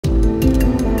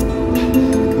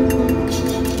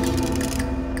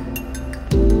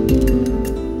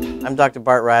I'm Dr.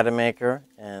 Bart Rademaker,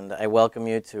 and I welcome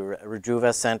you to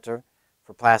Rejuva Center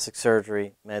for Plastic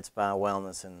Surgery, Med Spa,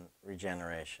 Wellness, and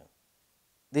Regeneration.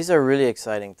 These are really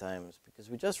exciting times because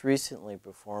we just recently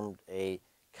performed a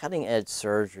cutting-edge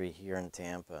surgery here in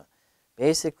Tampa,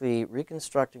 basically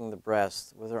reconstructing the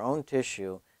breast with our own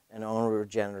tissue and own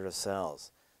regenerative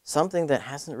cells, something that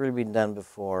hasn't really been done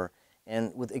before,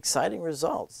 and with exciting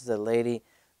results. This is a lady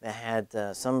that had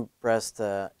some breast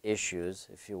issues,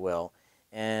 if you will,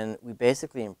 and we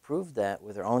basically improved that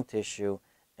with our own tissue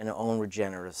and our own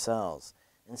regenerative cells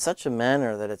in such a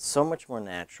manner that it's so much more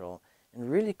natural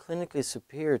and really clinically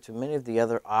superior to many of the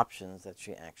other options that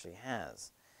she actually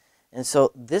has. And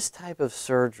so this type of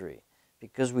surgery,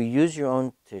 because we use your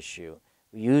own tissue,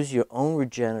 we use your own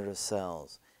regenerative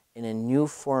cells in a new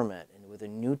format and with a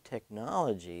new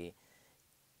technology,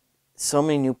 so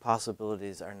many new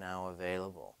possibilities are now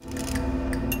available.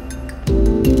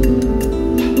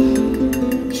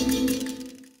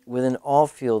 Within all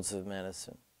fields of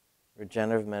medicine,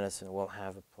 regenerative medicine will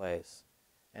have a place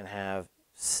and have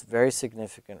very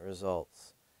significant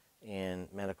results in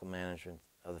medical management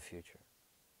of the future.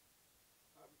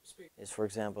 Is, for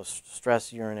example,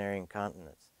 stress urinary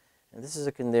incontinence. And this is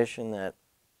a condition that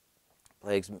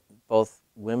plagues both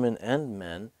women and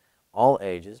men, all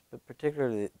ages, but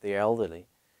particularly the elderly.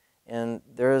 And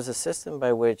there is a system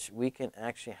by which we can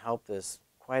actually help this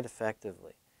quite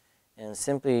effectively. And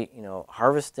simply,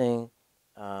 harvesting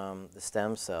the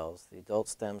stem cells, the adult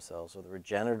stem cells, or the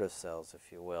regenerative cells,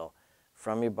 if you will,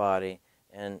 from your body,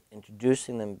 and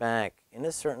introducing them back in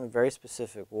a certain very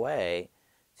specific way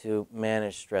to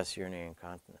manage stress urinary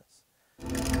incontinence.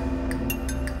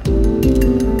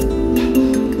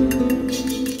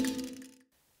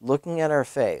 Looking at our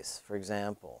face, for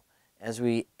example, as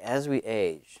we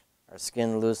age, our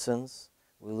skin loosens,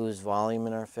 we lose volume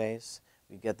in our face,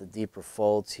 we get the deeper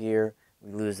folds here,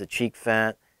 we lose the cheek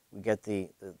fat, we get the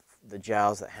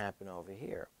jowls that happen over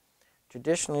here.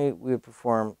 Traditionally, we would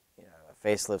perform a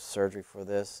facelift surgery for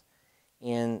this,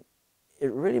 and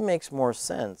it really makes more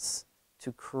sense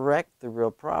to correct the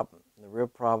real problem. The real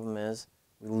problem is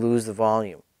we lose the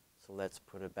volume, so let's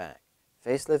put it back.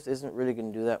 Facelift isn't really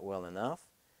going to do that well enough,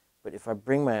 but if I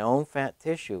bring my own fat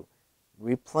tissue,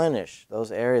 replenish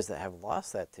those areas that have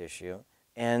lost that tissue,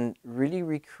 and really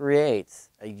recreate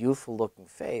a youthful looking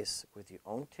face with your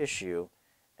own tissue,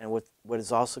 and with what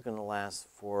is also going to last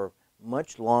for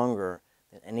much longer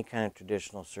than any kind of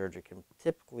traditional surgery can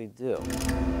typically do.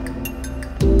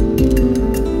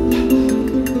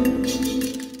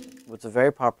 What's a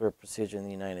very popular procedure in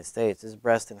the United States is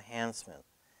breast enhancement.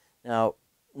 Now,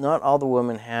 not all the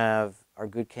women are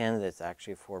good candidates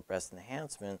actually for breast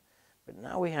enhancement, but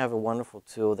now we have a wonderful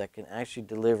tool that can actually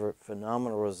deliver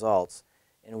phenomenal results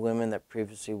in women that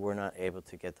previously were not able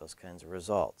to get those kinds of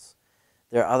results.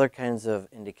 There are other kinds of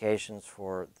indications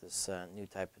for this new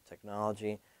type of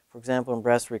technology. For example, in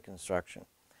breast reconstruction,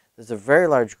 there's a very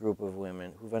large group of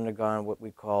women who've undergone what we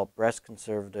call breast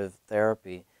conservative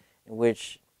therapy, in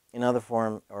which another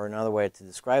form or another way to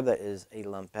describe that is a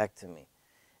lumpectomy.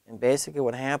 And basically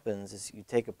what happens is you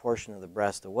take a portion of the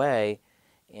breast away,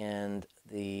 and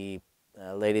the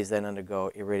ladies then undergo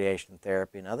irradiation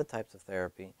therapy and other types of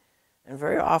therapy. And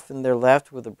very often they're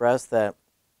left with a breast that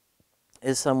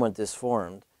is somewhat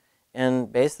disformed,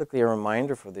 and basically a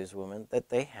reminder for these women that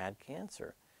they had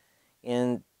cancer.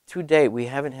 And to date, we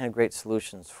haven't had great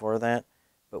solutions for that,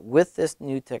 but with this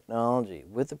new technology,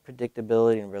 with the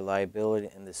predictability and reliability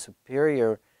and the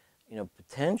superior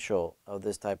potential of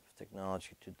this type of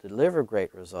technology to deliver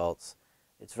great results,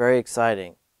 it's very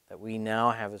exciting that we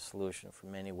now have a solution for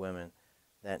many women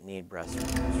that need breast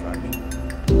reconstruction.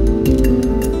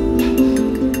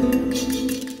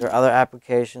 There are other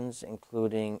applications,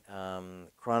 including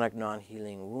chronic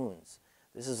non-healing wounds.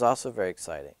 This is also very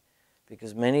exciting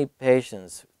because many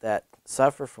patients that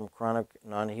suffer from chronic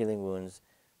non-healing wounds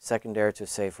secondary to,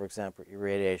 say, for example,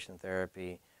 irradiation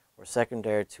therapy, or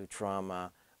secondary to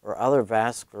trauma, or other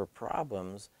vascular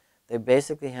problems, they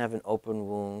basically have an open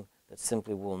wound that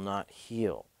simply will not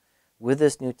heal. With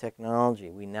this new technology,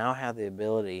 we now have the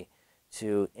ability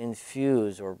to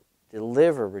infuse or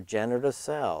deliver regenerative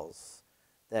cells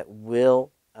that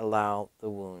will allow the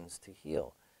wounds to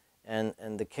heal. And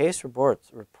the case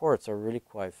reports are really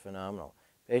quite phenomenal.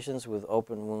 Patients with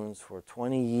open wounds for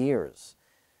 20 years,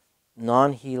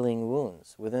 non-healing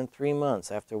wounds, within 3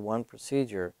 months after one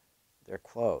procedure, they're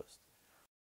closed.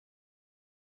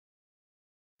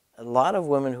 A lot of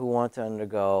women who want to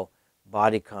undergo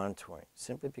body contouring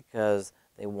simply because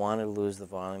they want to lose the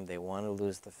volume, they want to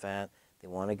lose the fat, they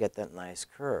want to get that nice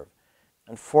curve.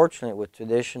 Unfortunately, with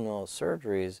traditional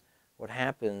surgeries, what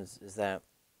happens is that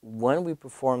when we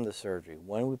perform the surgery,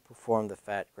 when we perform the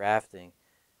fat grafting,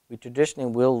 we traditionally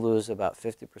will lose about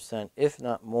 50%, if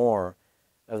not more,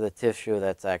 of the tissue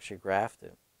that's actually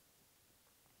grafted.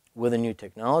 With a new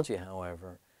technology,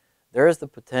 however, there is the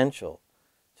potential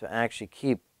to actually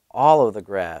keep all of the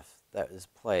graft that is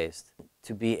placed,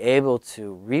 to be able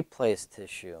to replace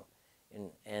tissue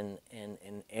in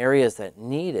areas that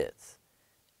need it,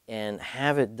 and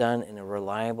have it done in a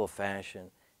reliable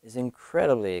fashion is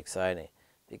incredibly exciting,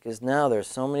 because now there's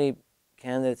so many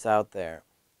candidates out there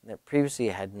that previously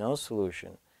had no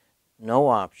solution, no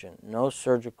option, no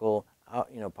surgical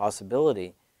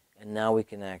possibility, and now we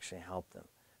can actually help them.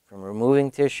 From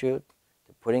removing tissue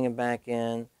to putting it back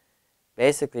in,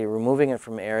 basically removing it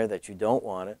from an area that you don't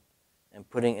want it and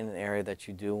putting it in an area that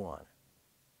you do want it.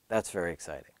 That's very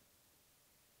exciting.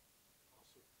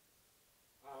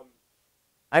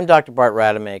 I'm Dr. Bart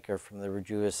Rademaker from the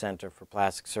Rejuva Center for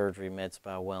Plastic Surgery, Med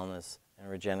Spa Wellness, and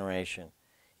Regeneration.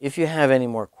 If you have any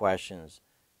more questions,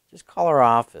 just call our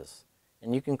office,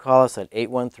 and you can call us at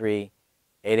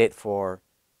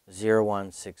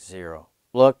 813-884-0160.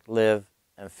 Look, live,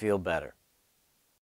 and feel better.